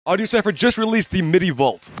AudioCipher just released the MIDI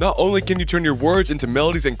Vault. Not only can you turn your words into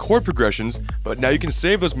melodies and chord progressions, but now you can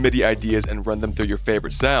save those MIDI ideas and run them through your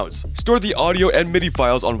favorite sounds. Store the audio and MIDI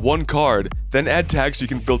files on one card, then add tags so you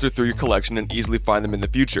can filter through your collection and easily find them in the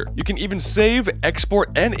future. You can even save, export,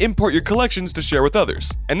 and import your collections to share with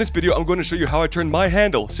others. In this video, I'm going to show you how I turned my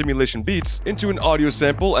handle, Simulation Beats, into an audio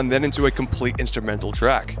sample and then into a complete instrumental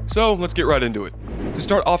track. So let's get right into it. To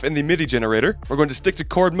start off in the MIDI generator, we're going to stick to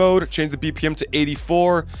chord mode, change the BPM to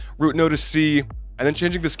 84, root note to C, and then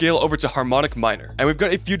changing the scale over to harmonic minor. And we've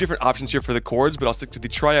got a few different options here for the chords, but I'll stick to the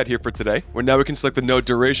triad here for today, where now we can select the note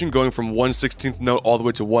duration going from 1/16th note all the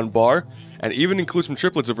way to 1 bar, and even include some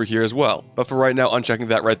triplets over here as well. But for right now, unchecking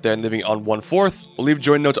that right there and leaving it on 1/4. We'll leave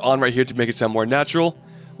join notes on right here to make it sound more natural.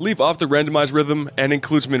 Leave off the randomized rhythm and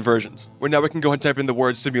include some inversions, where now we can go ahead and type in the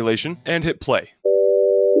word simulation and hit play.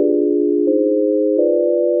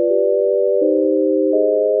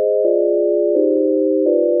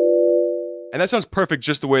 And that sounds perfect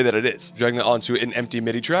just the way that it is, dragging it onto an empty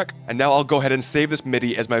MIDI track. And now I'll go ahead and save this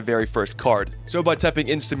MIDI as my very first card. So by tapping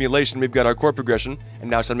in simulation, we've got our chord progression,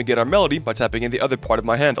 and now it's time to get our melody by tapping in the other part of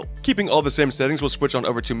my handle. Keeping all the same settings, we'll switch on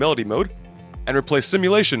over to melody mode, and replace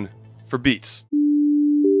simulation for beats.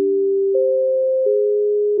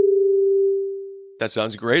 That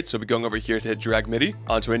sounds great, so we're going over here to hit drag MIDI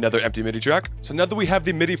onto another empty MIDI track. So now that we have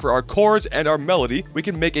the MIDI for our chords and our melody, we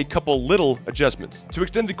can make a couple little adjustments. To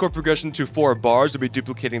extend the chord progression to 4 bars, we'll be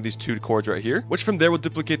duplicating these 2 chords right here, which from there we'll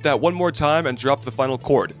duplicate that one more time and drop the final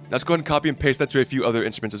chord. Now let's go ahead and copy and paste that to a few other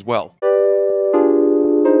instruments as well.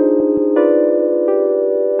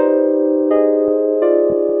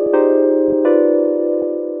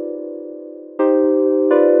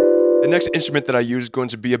 The next instrument that I use is going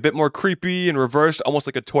to be a bit more creepy and reversed, almost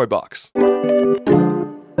like a toy box.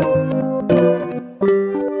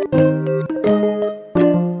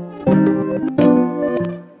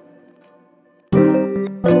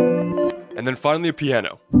 And then finally a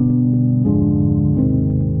piano.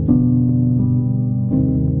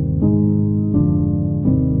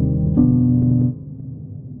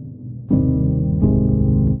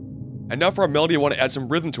 And now for our melody, I want to add some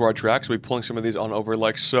rhythm to our track, so we're pulling some of these on over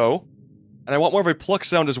like so. And I want more of a pluck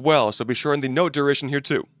sound as well, so be sure in the note duration here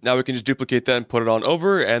too. Now we can just duplicate that and put it on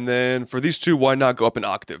over, and then for these two, why not go up an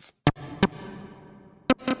octave?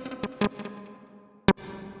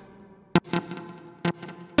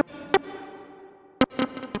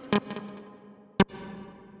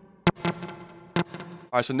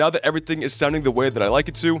 Alright, so now that everything is sounding the way that I like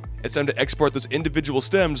it to, it's time to export those individual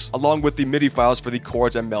stems along with the MIDI files for the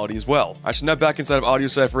chords and melody as well. Alright, so now back inside of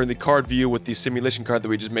AudioCipher in the card view with the simulation card that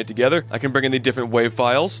we just made together, I can bring in the different wave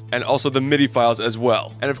files and also the MIDI files as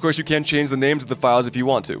well. And of course you can change the names of the files if you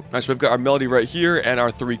want to. Alright, so we've got our melody right here and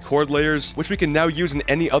our 3 chord layers, which we can now use in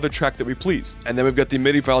any other track that we please. And then we've got the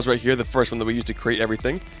MIDI files right here, the first one that we used to create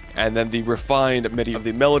everything, and then the refined MIDI of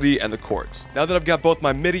the melody and the chords. Now that I've got both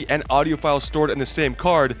my MIDI and audio files stored in the same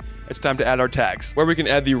card, it's time to add our tags, where we can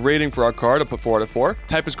add the rating for our card. I'll put 4 out of 4.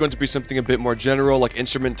 Type is going to be something a bit more general, like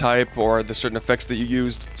instrument type or the certain effects that you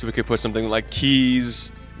used. So we could put something like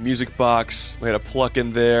keys, music box, we had a pluck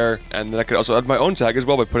in there, and then I could also add my own tag as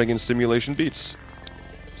well by putting in simulation beats.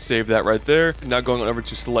 Save that right there. Now going on over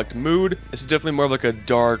to select mood. This is definitely more of like a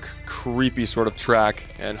dark, creepy sort of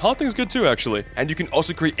track. And haunting's good too, actually. And you can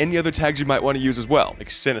also create any other tags you might want to use as well. Like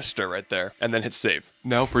sinister right there. And then hit save.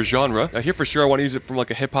 Now for genre. Now here for sure I want to use it from like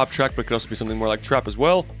a hip hop track, but it could also be something more like trap as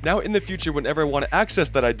well. Now in the future, whenever I want to access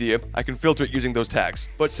that idea, I can filter it using those tags.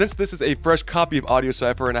 But since this is a fresh copy of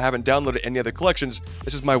AudioCipher and I haven't downloaded any other collections,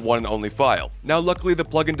 this is my one and only file. Now luckily the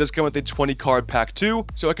plugin does come with a 20 card pack too,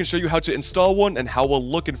 so I can show you how to install one and how it will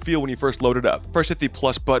look and feel when you first load it up. First hit the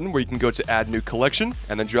plus button where you can go to add new collection,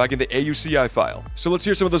 and then drag in the AUCI file. So let's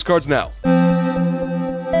hear some of those cards now.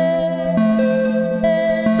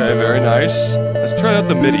 Okay, very nice. Let's try out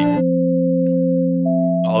the MIDI.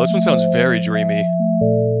 Oh, this one sounds very dreamy.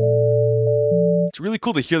 It's really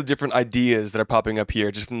cool to hear the different ideas that are popping up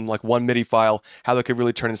here, just from like one MIDI file, how they could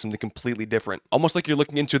really turn into something completely different. Almost like you're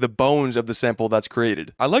looking into the bones of the sample that's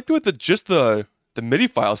created. I like the way that just the MIDI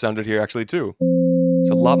file sounded here actually too. It's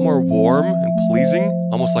a lot more warm and pleasing,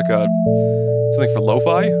 almost like a something for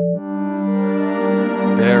lo-fi.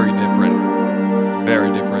 Very different.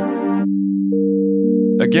 Very different.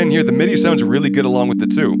 Again here, the MIDI sounds really good along with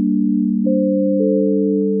it too.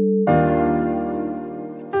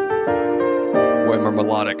 Way more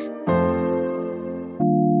melodic.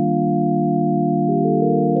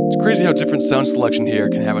 It's crazy how different sound selection here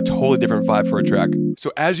can have a totally different vibe for a track.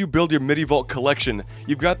 So as you build your MIDI Vault collection,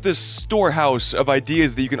 you've got this storehouse of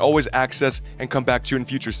ideas that you can always access and come back to in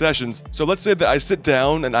future sessions. So let's say that I sit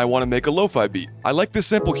down and I want to make a lo-fi beat. I like this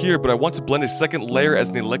sample here, but I want to blend a second layer as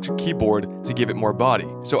an electric keyboard to give it more body.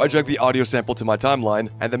 So I drag the audio sample to my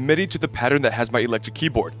timeline and the MIDI to the pattern that has my electric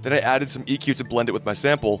keyboard. Then I added some EQ to blend it with my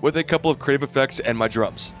sample, with a couple of creative effects and my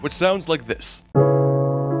drums, which sounds like this.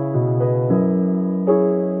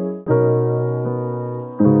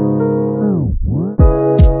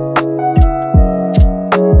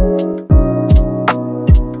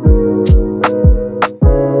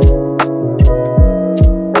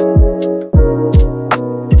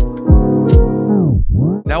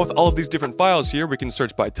 Now with all of these different files here, we can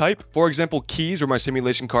search by type. For example, keys, where my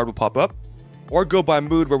simulation card will pop up. Or go by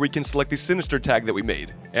mood, where we can select the sinister tag that we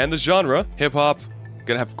made. And the genre, hip-hop.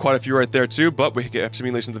 Gonna have quite a few right there too, but we have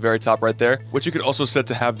simulation at the very top right there, which you could also set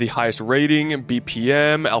to have the highest rating,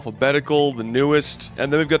 BPM, alphabetical, the newest.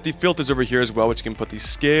 And then we've got the filters over here as well, which you can put the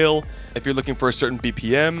scale if you're looking for a certain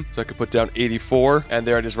BPM. So I could put down 84, and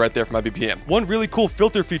there it is right there for my BPM. One really cool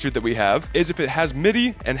filter feature that we have is if it has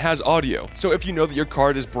MIDI and has audio. So if you know that your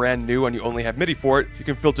card is brand new and you only have MIDI for it, you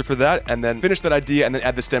can filter for that and then finish that idea and then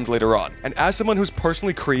add the stems later on. And as someone who's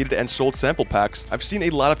personally created and sold sample packs, I've seen a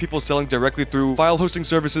lot of people selling directly through file hosting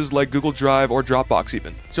services like Google Drive or Dropbox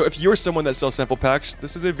even. So if you're someone that sells sample packs,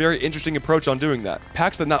 this is a very interesting approach on doing that.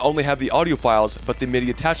 Packs that not only have the audio files, but the MIDI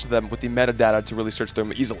attached to them with the metadata to really search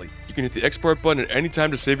them easily. You can hit the export button at any time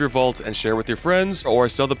to save your vault and share with your friends, or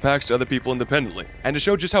sell the packs to other people independently. And to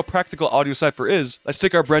show just how practical AudioCipher is, let's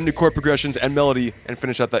take our brand new chord progressions and melody and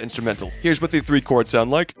finish out that instrumental. Here's what the 3 chords sound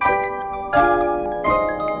like.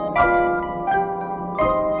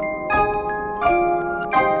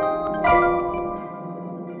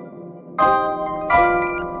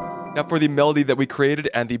 Now for the melody that we created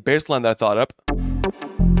and the bass line that I thought up.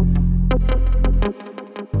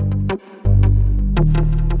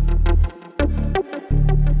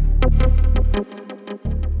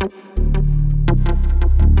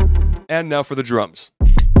 And now for the drums.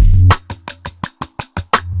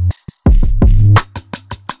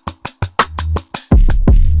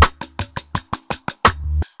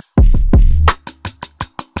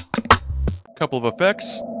 Couple of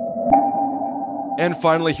effects. And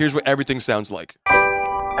finally, here's what everything sounds like.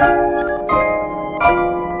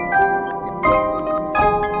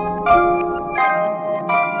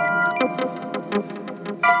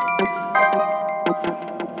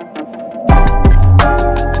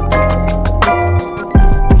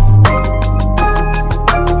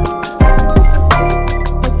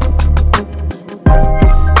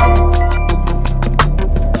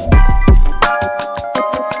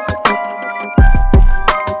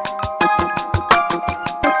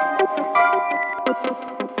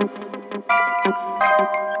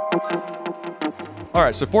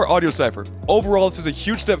 Alright, so for AudioCipher, overall this is a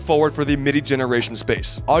huge step forward for the MIDI generation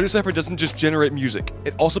space. AudioCipher doesn't just generate music,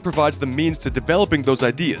 it also provides the means to developing those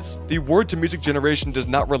ideas. The word-to-music generation does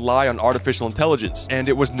not rely on artificial intelligence, and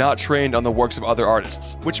it was not trained on the works of other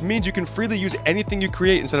artists, which means you can freely use anything you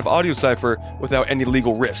create inside of AudioCipher without any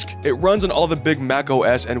legal risk. It runs on all the big Mac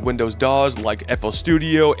OS and Windows DAWs like FL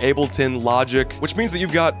Studio, Ableton, Logic, which means that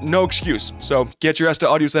you've got no excuse. So get your ass to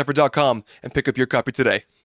AudioCipher.com and pick up your copy today.